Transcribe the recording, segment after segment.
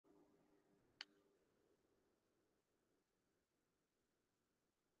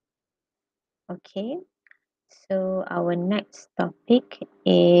Okay, so our next topic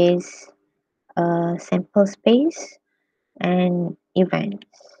is sample space and events,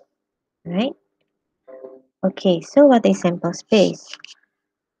 right? Okay, so what is sample space?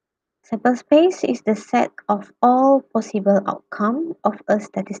 Sample space is the set of all possible outcome of a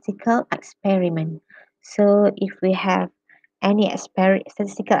statistical experiment. So if we have any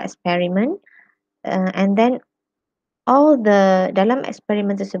statistical experiment, and then all the dalam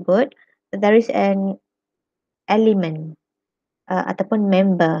eksperimen tersebut there is an element ataupun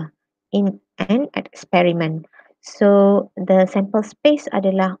member in an experiment. So the sample space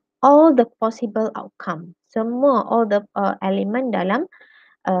adalah all the possible outcome. Semua all the elemen dalam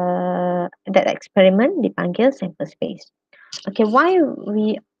that experiment dipanggil sample space. Okay, why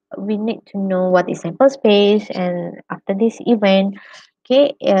we need to know what is sample space and after this event,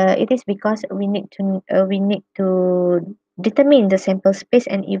 okay, it is because we need to determine the sample space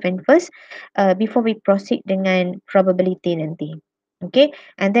and event first before we proceed dengan probability nanti. Okay,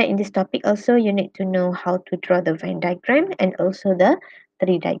 and then in this topic also you need to know how to draw the Venn diagram and also the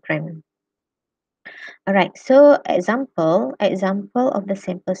tree diagram. Alright, so example of the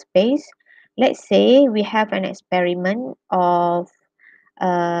sample space. Let's say we have an experiment of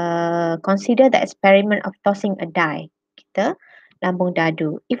consider the experiment of tossing a die. Kita lambung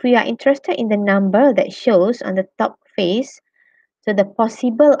dadu. If we are interested in the number that shows on the top face, so the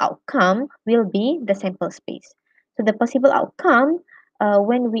possible outcome will be the sample space. So the possible outcome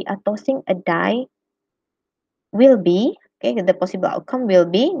when we are tossing a die will be, okay, the possible outcome will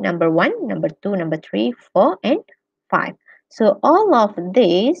be number 1, number 2, number 3, 4, and 5. So all of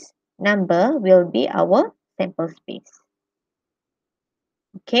these number will be our sample space.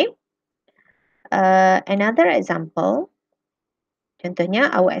 Okay. Another example,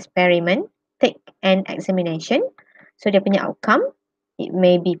 contohnya our experiment, take an examination. So dia punya outcome, it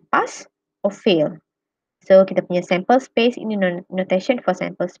may be pass or fail. So kita punya sample space, ini notation for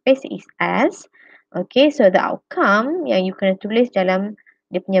sample space is as. Okay, so the outcome yang you kena tulis dalam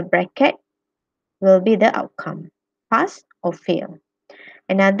dia punya bracket will be the outcome, pass or fail.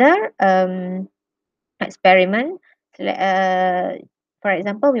 Another experiment, for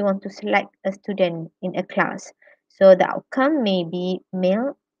example, we want to select a student in a class. So the outcome may be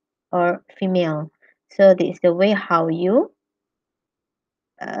male or female. So this is the way how you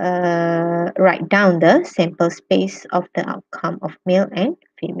write down the sample space of the outcome of male and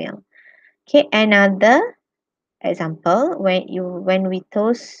female. Okay, another example, when we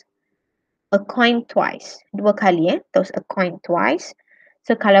toss a coin twice, dua kali toss a coin twice.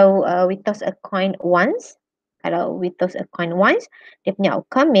 So kalau we toss a coin once, dia punya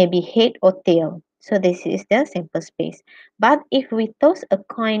outcome may be head or tail. So this is the sample space. But if we toss a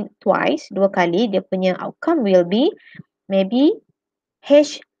coin twice, dua kali, dia punya outcome will be maybe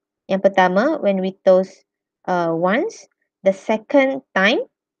H yang pertama when we toss once, the second time,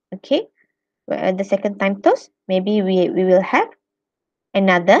 okay, the second time toss, maybe we will have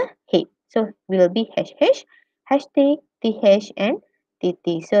another head. So will be H H, H T, T H, and T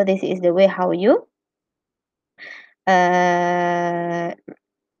T. So this is the way how you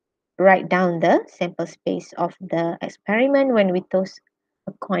write down the sample space of the experiment when we toss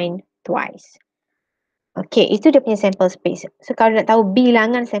a coin twice. Okay, itu dia punya sample space. So kalau nak tahu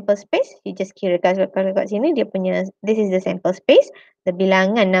bilangan sample space, you just kira kalau kat sini dia punya, this is the sample space. The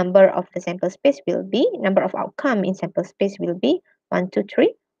bilangan number of the sample space will be, number of outcome in sample space will be 1, 2,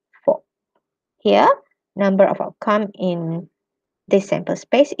 3, 4. Here, number of outcome in this sample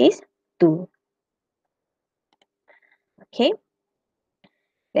space is 2. Okay,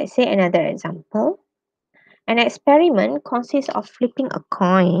 let's say another example. An experiment consists of flipping a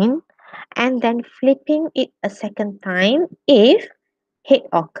coin and then flipping it a second time if head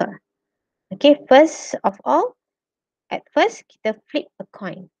occur. Okay, first of all, at first kita flip a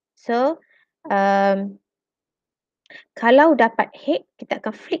coin. So, kalau dapat head, kita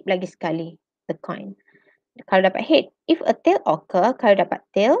akan flip lagi sekali the coin. Kalau dapat head, if a tail occur, kalau dapat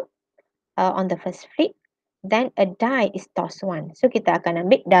tail on the first flip, then a die is toss 1. So, kita akan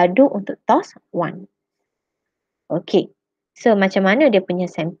ambil dadu untuk toss 1. Okay, so macam mana dia punya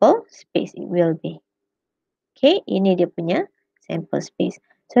sample space it will be. Okay, ini dia punya sample space.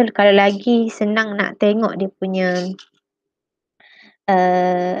 So, kalau lagi senang nak tengok dia punya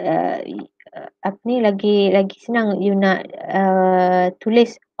apa ni, lagi senang you nak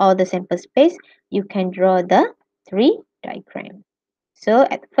tulis all the sample space, you can draw the tree diagram. So,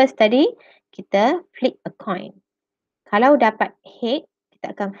 at first tadi, kita flip a coin. Kalau dapat head,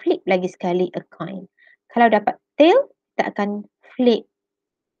 kita akan flip lagi sekali a coin. Kalau dapat tail, kita akan flip,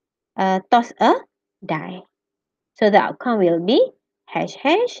 toss a die. So the outcome will be hash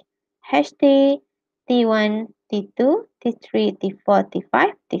hash hashtag T1, T2, T3, T4, T5,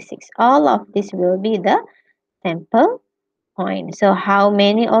 T6. All of this will be the sample point. So how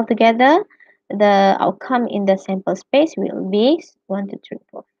many altogether? The outcome in the sample space will be 1, 2, 3,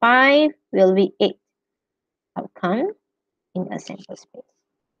 4, 5, will be 8 outcome in a sample space.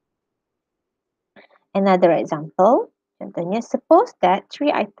 Another example, contohnya, suppose that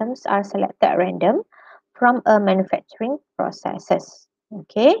 3 items are selected at random from a manufacturing processes.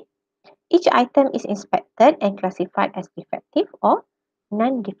 Okay, each item is inspected and classified as defective or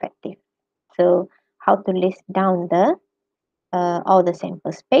non-defective. So, how to list down the all the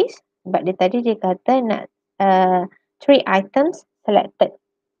sample space? But tadi dia kata nak 3 items selected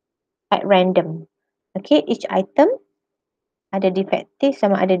at random. Okay, each item ada defective,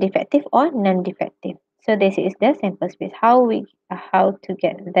 sama ada defective or non-defective. So this is the sample space. How to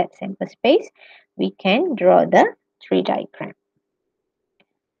get that sample space? We can draw the tree diagram.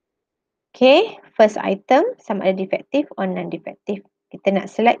 Okay, first item sama ada defective or non-defective. Kita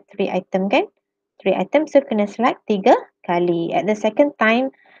nak select 3 item kan? 3 item, so kena select 3 kali. At the second time,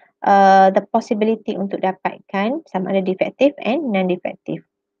 the possibility untuk dapatkan sama ada defective and non-defective.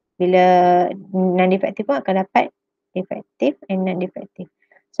 Bila non-defective pun akan dapat defective and non-defective.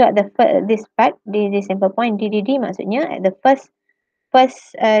 So at this part, the sample point DDD, maksudnya at the first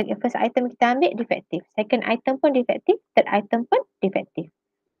item kita ambil defective, second item pun defective, third item pun defective.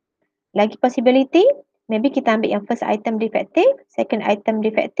 Lagi possibility, maybe kita ambil yang first item defective, second item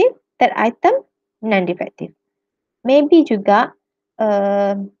defective, third item non-defective. Maybe juga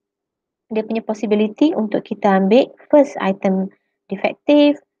dia punya possibility untuk kita ambil first item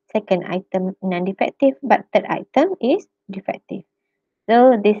defective, second item non-defective, but third item is defective.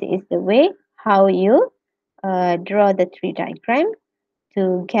 So this is the way how you draw the tree diagram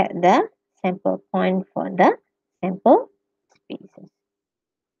to get the sample point for the sample spaces.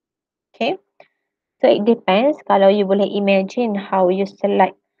 Okay, so it depends. Kalau you boleh imagine how you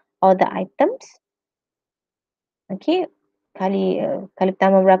select all the items. Okay, kali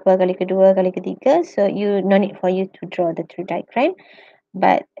pertama berapa, kali kedua, kali ketiga. So you no need for you to draw the tree diagram.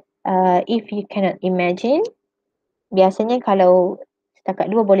 But if you cannot imagine, biasanya kalau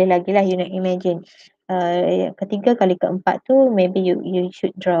setakat 2 boleh lagi lah you nak imagine. Ketiga kali keempat tu maybe you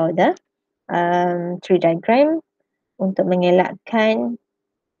should draw the tree diagram untuk mengelakkan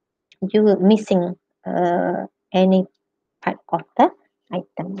you missing any part of the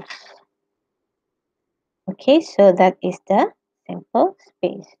item. Okay, so that is the sample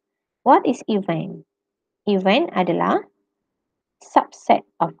space. What is event? Event adalah subset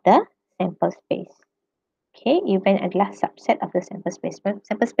of the sample space. Okay, event adalah subset of the sample space.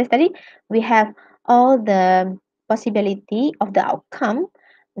 Sample space tadi, we have all the possibility of the outcome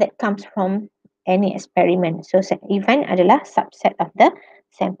that comes from any experiment. So event adalah subset of the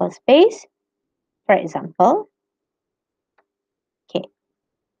sample space. For example, okay.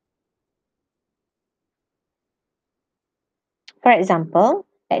 For example,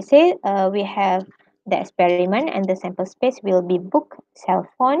 let's say we have the experiment and the sample space will be book, cell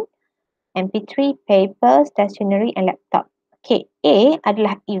phone, MP3, paper, stationery and laptop. Okay, A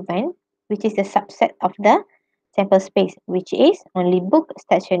adalah event which is the subset of the sample space which is only book,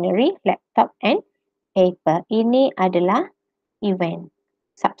 stationery, laptop and paper. Ini adalah event,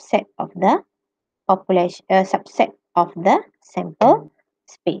 subset of the population, subset of the sample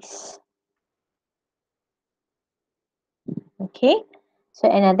space. Okay,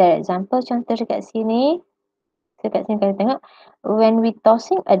 so another example, contoh dekat sini. Dekat sini kalau tengok, when we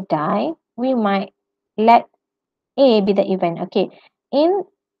tossing a die, we might let A be the event. Okay, in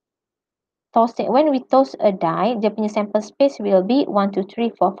tossing, when we toss a die, dia punya sample space will be 1, 2,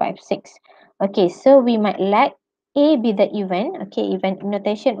 3, 4, 5, 6. Okay, so we might let A be the event. Okay, event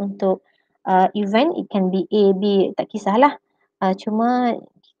notation untuk event, it can be A, B, tak kisahlah. Cuma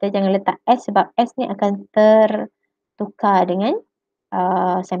kita jangan letak S sebab S ni akan tertukar dengan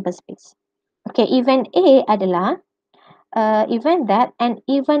sample space. Okay, event A adalah event that an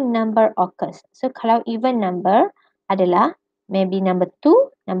even number occurs. So kalau even number adalah maybe number 2,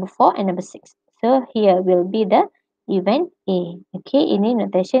 number 4 and number 6. So here will be the event A. Okay, ini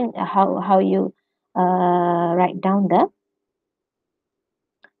notation how you write down the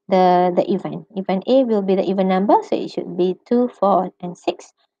event. Event A will be the even number, so it should be 2, 4 and 6.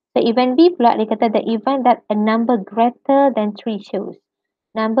 So event B pula dia kata the event that a number greater than 3 shows.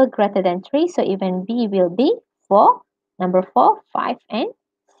 Number greater than 3, so event B will be 4, number 4, 5 and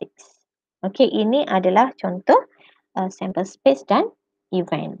 6. Okay, ini adalah contoh sample space dan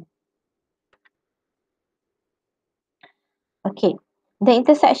event. Okay, the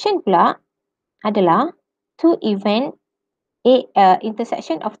intersection pula adalah two event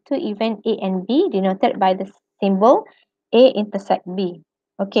intersection of two event A and B denoted by the symbol A intersect B.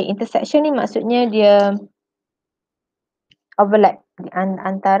 Okay, intersection ni maksudnya dia overlap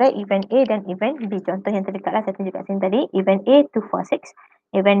antara event A dan event B. Contoh yang terdekat lah saya tunjuk kat sini tadi. Event A 246,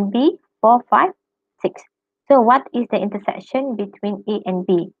 event B 456. So what is the intersection between A and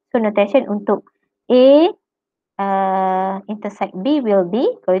B? So notation untuk A intersect B will be,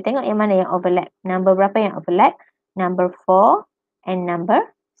 kalau you tengok yang mana yang overlap. Number berapa yang overlap? Number 4 and number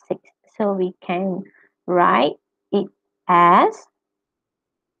 6. So we can write it as,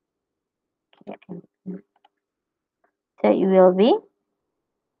 so it will be,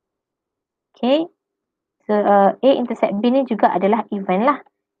 okay, so A intersect B ni juga adalah event lah.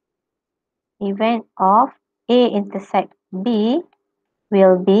 Event of A intersect B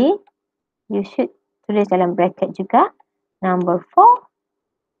will be, you should tulis dalam bracket juga, number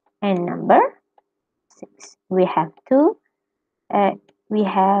 4 and number 6. We have two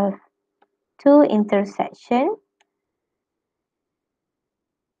intersection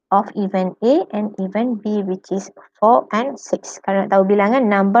of event A and event B, which is 4 and 6. Kalau nak tahu bilangan,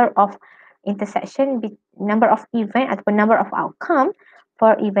 number of intersection, number of event ataupun number of outcome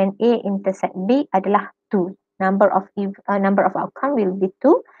for event A intersect B adalah 2. Number of outcome will be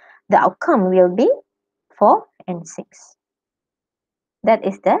 2. The outcome will be 4 and 6. That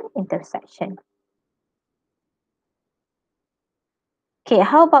is the intersection. Okay,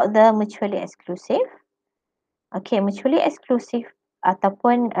 how about the mutually exclusive? Okay, mutually exclusive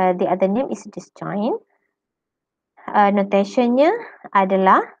ataupun the other name is disjoint. Notationnya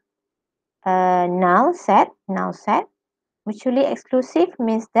adalah null set. Mutually exclusive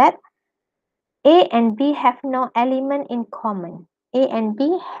means that A and B have no element in common. A and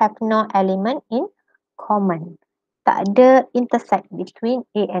B have no element in common. Tak ada intersect between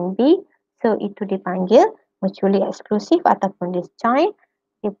A and B. So itu dipanggil mutually exclusive ataupun disjoint.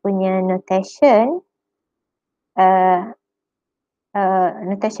 Dia punya notation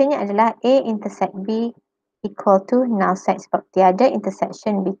notationnya adalah A intersect B equal to null set sebab tiada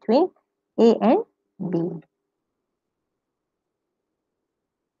intersection between A and B.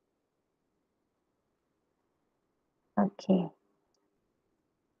 Okay.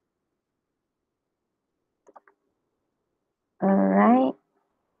 Alright.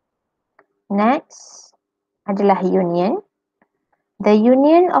 Next adalah union. The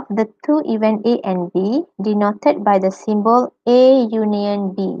union of the two event A and B, denoted by the symbol A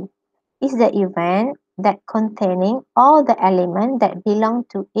union B, is the event that containing all the element that belong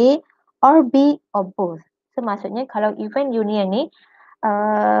to A or B or both. So maksudnya kalau event union ni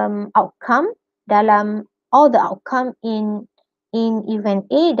outcome dalam all the outcome in event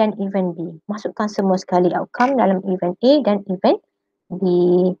A dan event B. Masukkan semua sekali outcome dalam event A dan event B.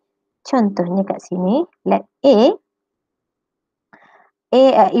 Contohnya kat sini, let event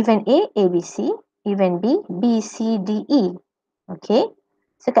A, ABC, event B, B, C, D, E. Okay.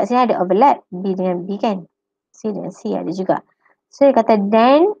 So kat sini ada overlap B dengan B kan. C dengan C ada juga. So dia kata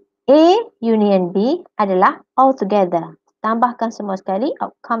then A union B adalah all together. Tambahkan semua sekali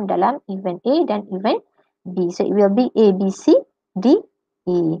outcome dalam event A dan event B. So it will be A, B, C, D,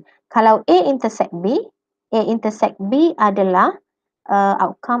 E. Kalau A intersect B adalah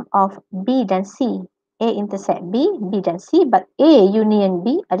outcome of B dan C. A intersect B, B dan C, but A union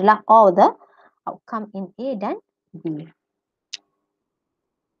B adalah all the outcome in A dan B.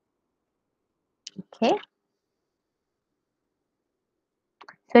 Okay.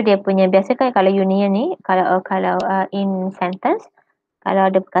 So dia punya biasa kan kalau union ni, kalau in sentence,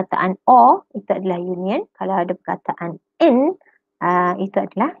 kalau ada perkataan or, itu adalah union. Kalau ada perkataan in, itu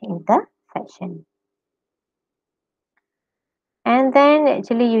adalah intersection. And then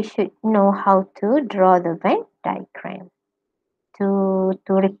actually you should know how to draw the Venn diagram to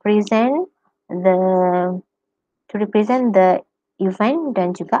represent the event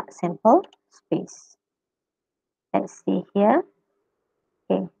dan juga sample space. Let's see here.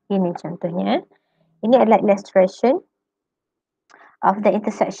 Okay, ini contohnya. Ini adalah illustration of the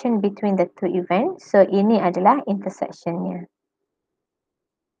intersection between the two events. So ini adalah intersectionnya.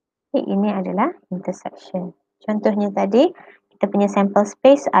 Okay, ini adalah intersection. Contohnya tadi, kita punya sample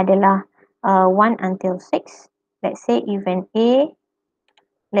space adalah 1 until 6. Let's say event A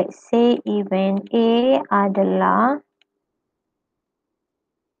adalah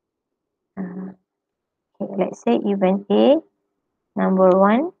let's say event A number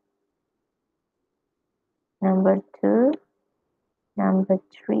 1, number 2, number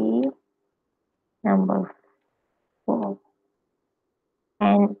 3, number 4,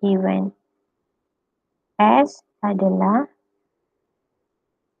 and event S adalah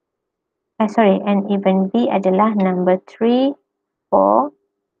and even B adalah number 3, 4,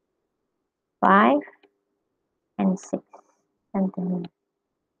 5 and 6. Contohnya.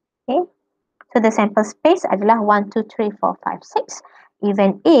 Okay. So the sample space adalah 1, 2, 3, 4, 5, 6.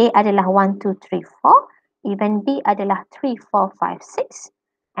 Event A adalah 1, 2, 3, 4. Event B adalah 3, 4, 5, 6.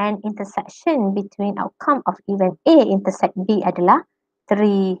 And intersection between outcome of event A intersect B adalah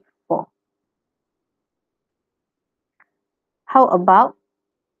 3, 4. How about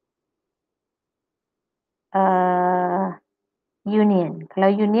union?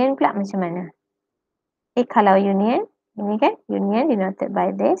 Kalau union pula macam mana? Okay, kalau union, ini kan union denoted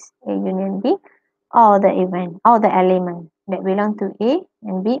by this, A union B, all the element that belong to A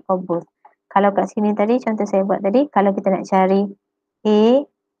and B or both. Kalau kat sini tadi, contoh saya buat tadi, kalau kita nak cari A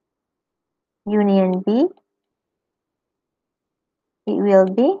union B, it will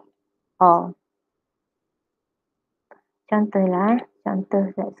be all. Contohlah,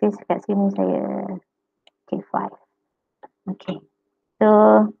 contoh kat sini saya, okay, 5. Okay, so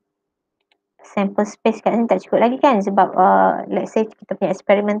sample space kat sini tak cukup lagi kan, sebab let's say kita punya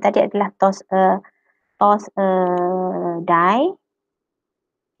eksperimen tadi adalah toss a die.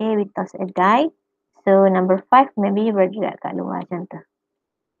 Okay, we toss a die. So number 5 maybe bergerak kat luar macam tu.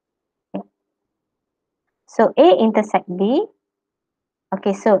 Okay. So A intersect B.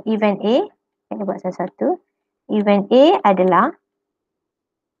 Okay, so event A, kita buat satu-satu. Event A adalah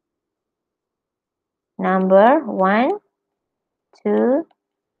number 1, 2,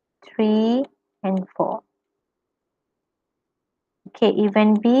 3 and 4. Okay,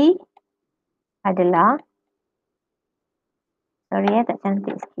 event B adalah, sorry tak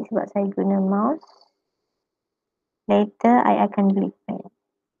cantik sikit sebab saya guna mouse. Later I akan beli pen.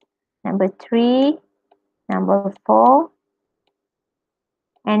 Number 3, number 4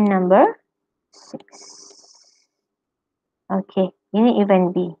 and number 6. Okay, ini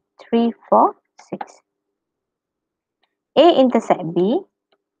event B. 3, 4, 6. A intersect B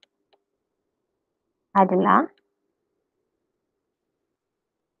adalah,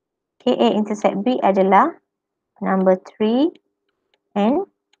 okay, A intersect B adalah number 3 and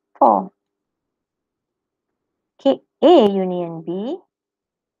 4. Okay, A union B,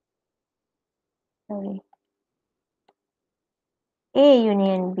 sorry. A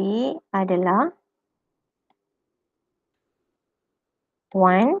union B adalah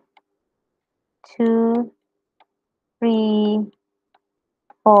 1, 2, 3,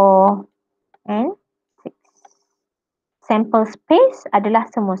 4 and 6. Sample space adalah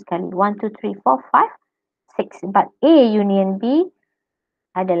semua sekali. 1, 2, 3, 4, 5, 6. But A union B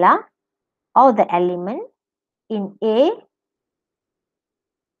adalah all the element in A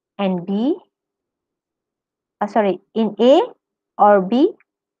and B, in A or B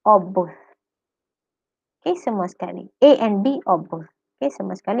or both. Okay, semua sekali. A and B or both. Okay,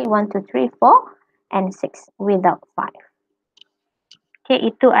 semua sekali. 1, 2, 3, 4 and 6 without 5. Okay,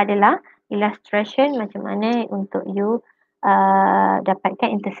 itu adalah illustration macam mana untuk you dapatkan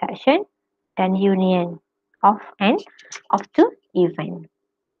intersection dan union of two event.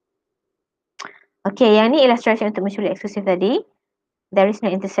 Okay, yang ni illustration untuk mencuri eksklusif tadi. There is no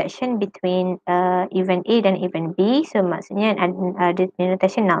intersection between event A dan event B. So maksudnya the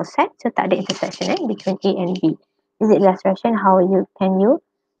denotation null set. So tak ada intersection between A and B. This is illustration how you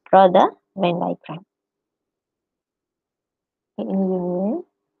draw the Venn diagram. Okay, ini union.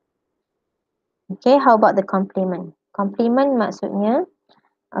 Okay, how about the complement? Complement maksudnya,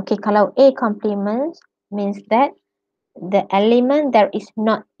 okay, kalau A complement means that the element there is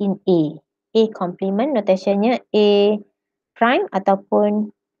not in A. A complement notationnya A prime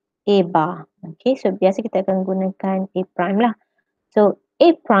ataupun A bar. Okay, so biasa kita akan gunakan A prime lah. So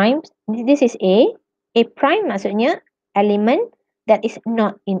A prime, this is A. A prime maksudnya element that is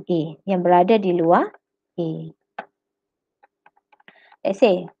not in A, yang berada di luar A. Let's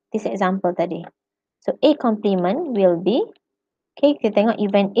say this example tadi. So A complement will be, okay, kita tengok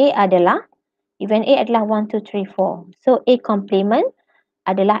event A adalah 1, 2, 3, 4. So A complement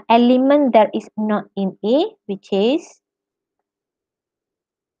adalah element that is not in A, which is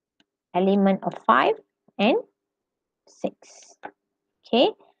element of 5 and 6.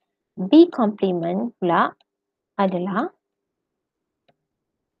 Okay. B complement pula adalah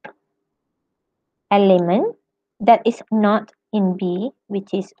element that is not in B,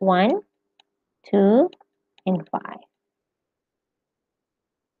 which is 1, 2 and 5.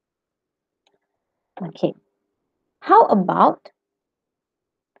 Okay. How about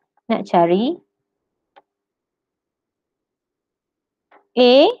nak cari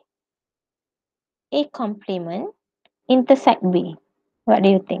A complement intersect B? What do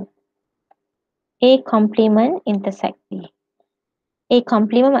you think? A complement intersect B. A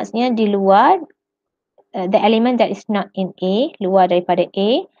complement maksudnya di luar, the element that is not in A, luar daripada A.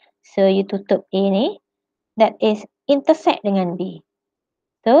 So you tutup A ni, that is intersect dengan B.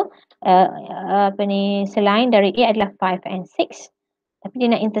 So selain dari A adalah 5 and 6, tapi dia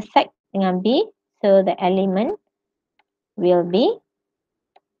nak intersect dengan B, so the element will be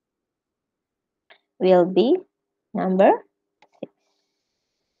number 6.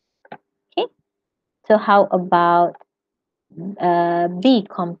 Okay, so how about B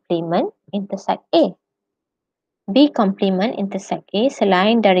complement intersect A? B complement intersect A,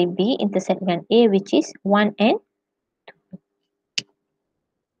 selain dari B intersect dengan A, which is 1 and 2.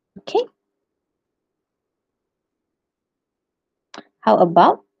 Okay, how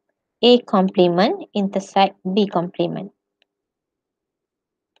about A complement intersect B complement?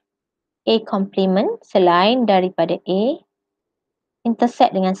 A complement selain daripada A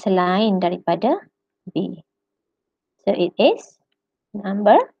intersect dengan selain daripada B. So it is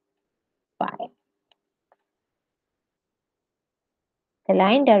number 5.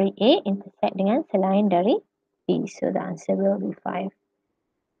 Selain dari A intersect dengan selain dari B. So the answer will be 5.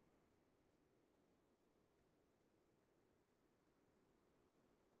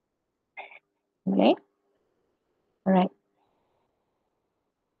 Okay. Alright.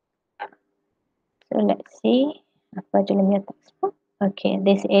 So let's see apa dalam your textbook. Okay,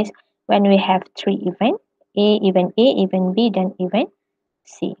 this is when we have 3 event, event A, event B dan event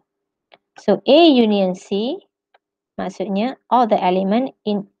C. So A union C maksudnya all the element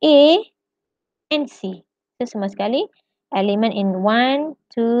in A and C. So semua sekali element in 1,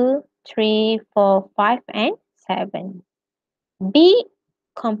 2, 3, 4, 5 and 7. B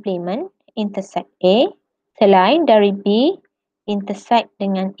complement intersect A, selain dari B intersect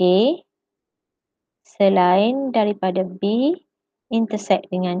dengan A, selain daripada B intersect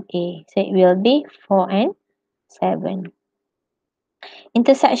dengan A. So it will be 4 and 7.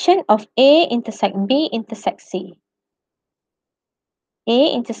 Intersection of A intersect B intersect C.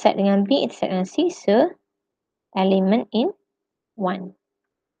 A intersect dengan B intersect dengan C, so element in 1.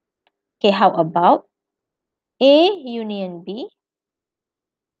 Okay, how about A union B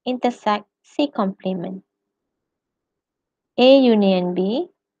intersect C complement? A union B,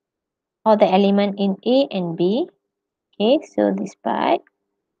 all the element in A and B. Okay, so this part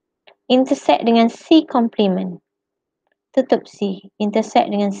intersect dengan C complement. Tutup C, intersect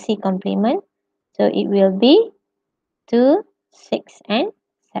dengan C complement. So it will be 2, 6 and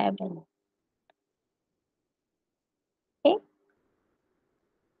 7. Okay.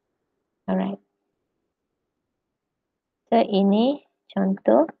 Alright. So ini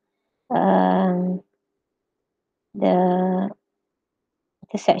contoh the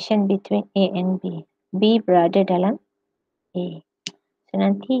intersection between A and B. B berada dalam A. So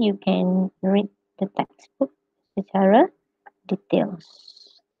nanti you can read the textbook secara details.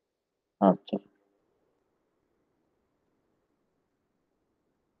 Okay.